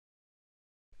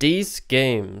Dece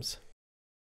Games.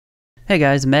 Hey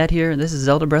guys, Matt here. This is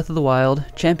Zelda Breath of the Wild,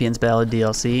 Champions Ballad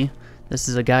DLC. This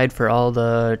is a guide for all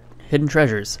the hidden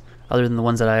treasures, other than the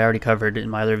ones that I already covered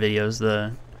in my other videos,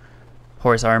 the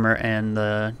horse armor and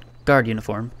the guard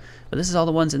uniform. But this is all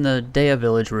the ones in the Dece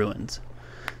village ruins.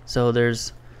 So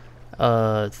there's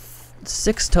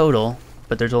 6 total,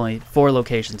 but there's only 4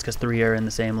 locations because 3 are in the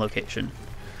same location.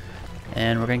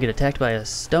 And we're going to get attacked by a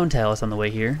stone talus on the way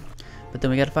here. But then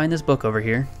we got to find this book over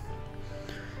here.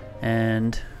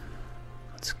 And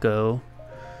let's go.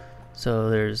 So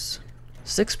there's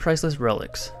 6 priceless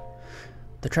relics.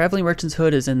 The traveling merchant's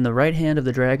hood is in the right hand of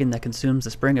the dragon that consumes the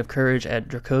spring of courage at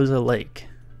Dracozu Lake.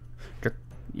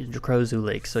 Dracozu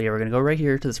Lake. So yeah, we're gonna go right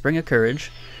here to the spring of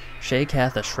courage,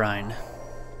 Shakatha Shrine.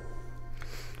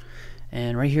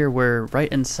 And right here we're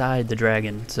right inside the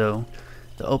dragon. So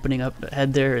the opening up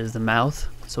ahead there is the mouth.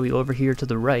 So we go over here to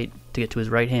the right to get to his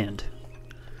right hand.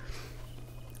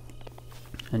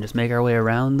 And just make our way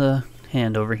around the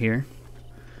hand over here.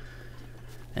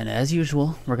 And as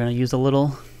usual, we're going to use a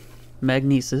little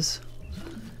magnesis.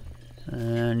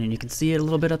 And you can see it a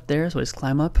little bit up there, so I just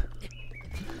climb up,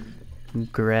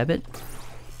 grab it,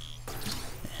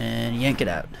 and yank it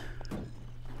out.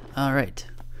 Alright.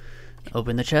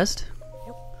 Open the chest.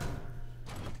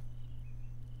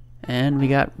 And we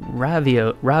got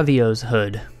Ravio's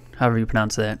hood, however you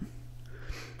pronounce that.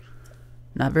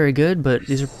 Not very good, but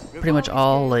these are pretty much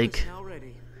all like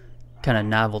kind of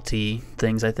novelty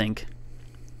things, I think.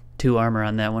 2 armor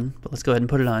on that one, but let's go ahead and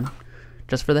put it on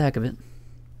just for the heck of it.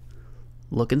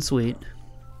 Looking sweet.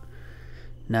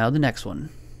 Now the next one.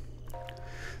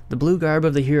 The blue garb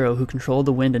of the hero who controlled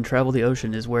the wind and traveled the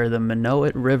ocean is where the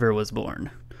Minoet River was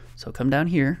born. So come down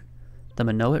here, the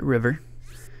Minoet River.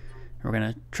 We're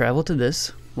gonna travel to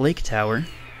this lake tower,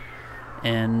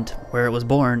 and where it was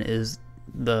born is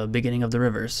the beginning of the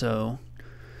river. So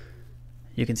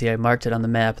you can see I marked it on the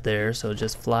map there, so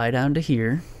just fly down to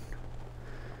here,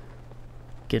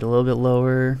 get a little bit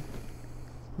lower,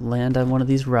 land on one of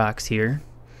these rocks here,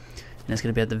 and it's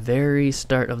going to be at the very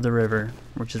start of the river,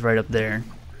 which is right up there.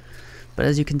 But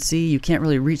as you can see, you can't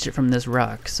really reach it from this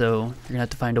rock, so you're going to have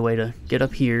to find a way to get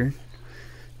up here,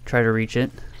 try to reach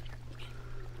it.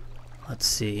 Let's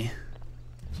see.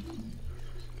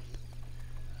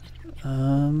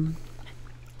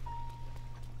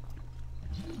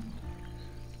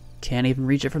 Can't even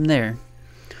reach it from there.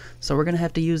 So we're gonna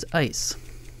have to use ice.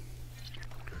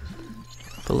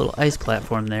 Put a little ice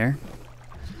platform there.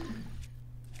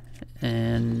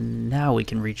 And now we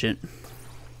can reach it.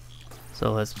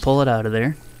 So let's pull it out of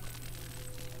there.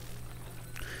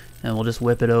 And we'll just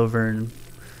whip it over, and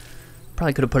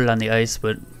probably could have put it on the ice,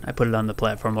 but I put it on the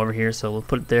platform over here, so we'll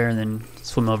put it there and then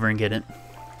swim over and get it.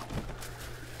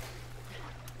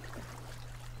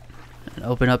 And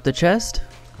open up the chest.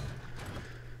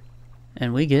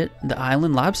 And we get the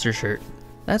Island Lobster shirt.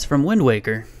 That's from Wind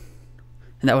Waker.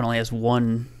 And that one only has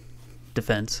 1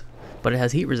 defense, but it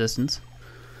has heat resistance.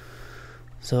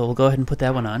 So we'll go ahead and put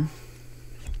that one on.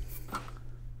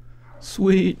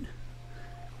 Sweet.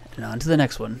 And on to the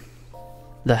next one.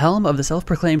 The helm of the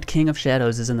self-proclaimed King of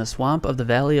Shadows is in the swamp of the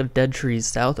Valley of Dead Trees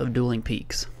south of Dueling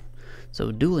Peaks.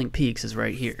 So Dueling Peaks is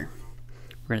right here.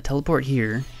 We're going to teleport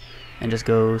here and just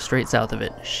go straight south of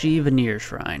it. Veneer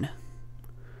Shrine.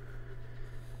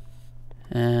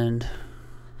 And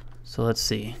so let's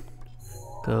see.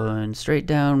 Going straight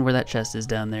down where that chest is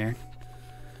down there.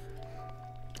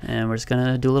 And we're just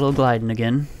gonna do a little gliding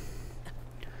again.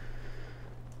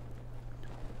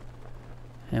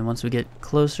 And once we get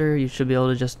closer, you should be able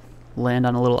to just land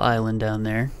on a little island down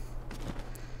there.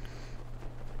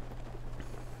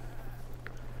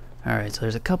 Alright, so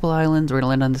there's a couple islands. We're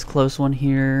gonna land on this close one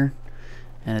here.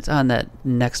 And it's on that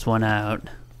next one out.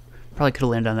 Probably could have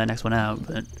landed on that next one out,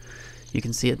 but you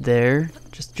can see it there.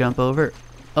 Just jump over.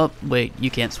 Oh, wait,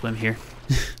 you can't swim here.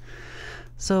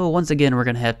 So once again, we're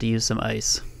going to have to use some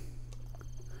ice.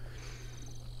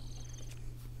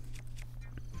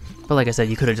 But like I said,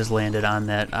 you could have just landed on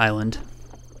that island.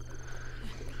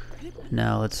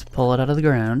 Now let's pull it out of the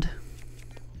ground.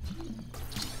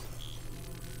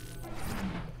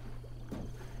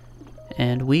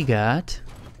 And we got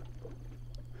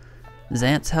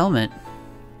Zant's helmet.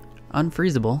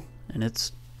 Unfreezable, and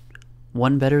it's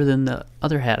 1 better than the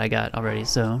other hat I got already,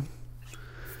 so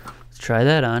let's try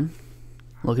that on.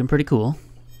 Looking pretty cool.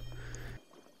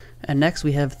 And next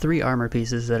we have 3 armor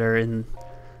pieces that are in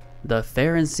the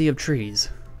Fair and Sea of Trees.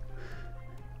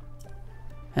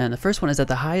 And the first one is at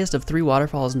the highest of 3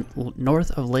 waterfalls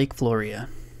north of Lake Floria.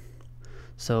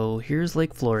 So here's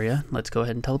Lake Floria. Let's go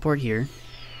ahead and teleport here.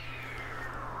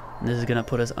 And this is going to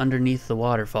put us underneath the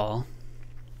waterfall.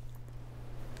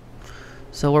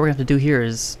 So what we're going to have to do here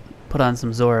is put on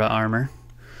some Zora armor,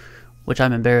 which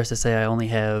I'm embarrassed to say I only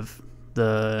have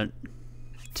the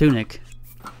tunic,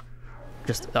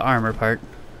 just the armor part.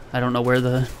 I don't know where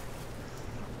the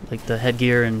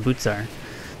headgear and boots are.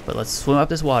 But let's swim up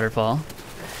this waterfall,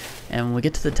 and when we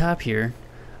get to the top here,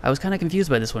 I was kind of confused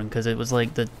by this one because it was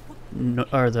like the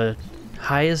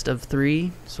highest of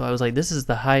 3, so I was like, this is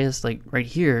the highest, like right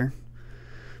here,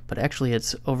 but actually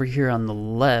it's over here on the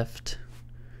left.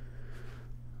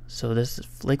 So this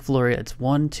is Lake Floria. It's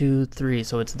 1, 2, 3,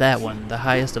 so it's that one, the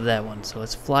highest of that one. So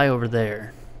let's fly over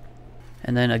there,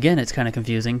 and then again it's kind of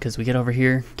confusing because we get over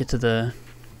here, get to the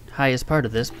highest part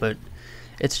of this, but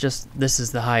it's just this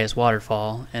is the highest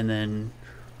waterfall, and then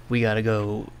we gotta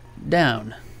go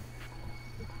down.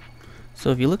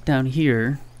 So if you look down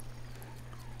here,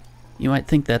 you might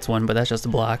think that's one, but that's just a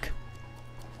block.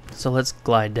 So let's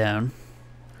glide down.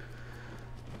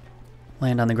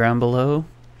 Land on the ground below.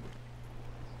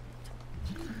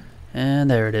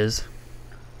 And there it is.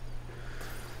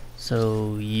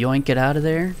 So yoink it out of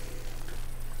there.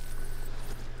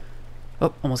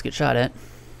 Oh, almost get shot at.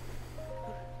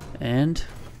 And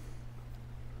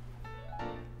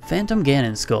Phantom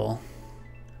Ganon skull.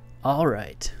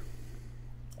 Alright.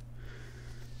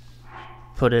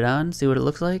 Put it on, see what it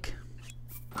looks like.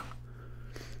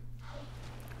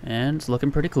 And it's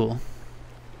looking pretty cool.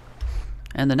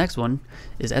 And the next one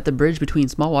is at the bridge between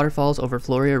small waterfalls over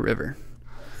Floria River.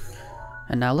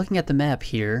 And now looking at the map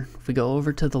here, if we go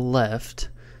over to the left,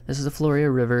 this is the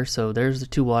Floria River, so there's the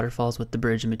 2 waterfalls with the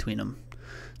bridge in between them.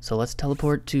 So let's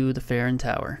teleport to the Faron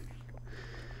Tower.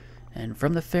 And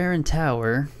from the Faron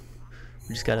Tower,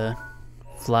 we just gotta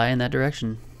fly in that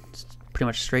direction. It's pretty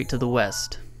much straight to the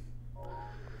west.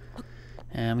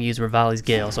 And I'm gonna use Revali's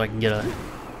Gale so I can get a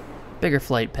bigger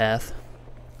flight path.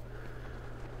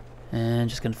 And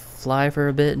just gonna fly for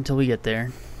a bit until we get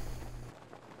there.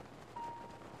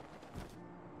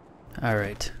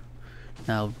 Alright.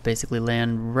 Now basically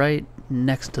land right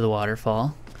next to the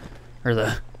waterfall. Or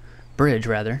the bridge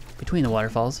rather, between the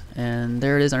waterfalls. And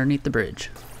there it is underneath the bridge.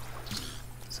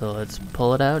 So let's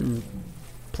pull it out and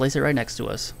place it right next to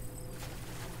us.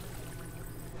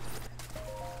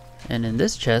 And in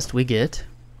this chest we get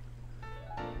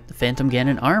the Phantom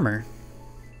Ganon armor.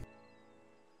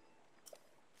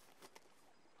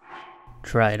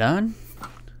 Try it on.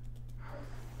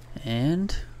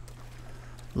 And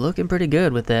looking pretty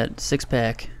good with that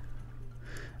 6-pack.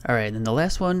 Alright, then the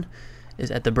last one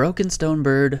is at the Broken Stone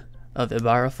Bird of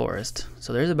Ibarra Forest.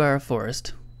 So there's Ibarra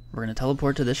Forest. We're going to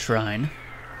teleport to this shrine.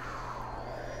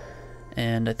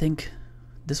 And I think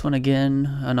this one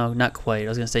again, oh no, not quite. I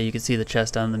was going to say you can see the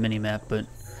chest on the mini-map, but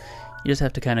you just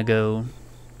have to kind of go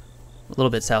a little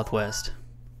bit southwest.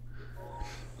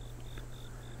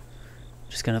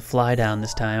 Just going to fly down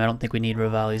this time. I don't think we need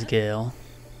Revali's Gale.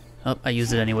 Oh, I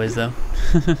used it anyways though.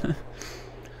 We'll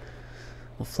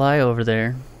fly over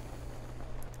there.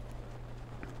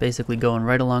 Basically going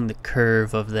right along the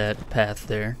curve of that path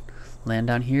there. Land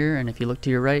down here, and if you look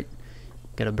to your right,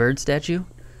 got a bird statue,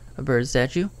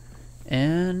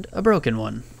 and a broken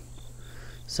one.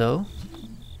 So,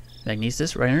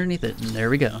 magnesis right underneath it, and there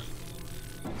we go.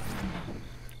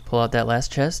 Pull out that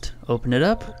last chest, open it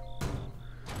up,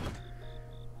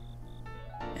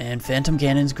 and Phantom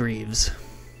Ganon's Grieves,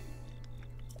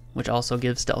 which also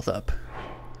gives stealth up.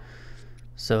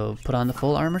 So put on the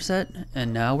full armor set,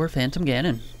 and now we're Phantom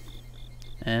Ganon.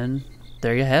 And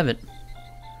there you have it.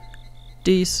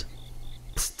 Dece.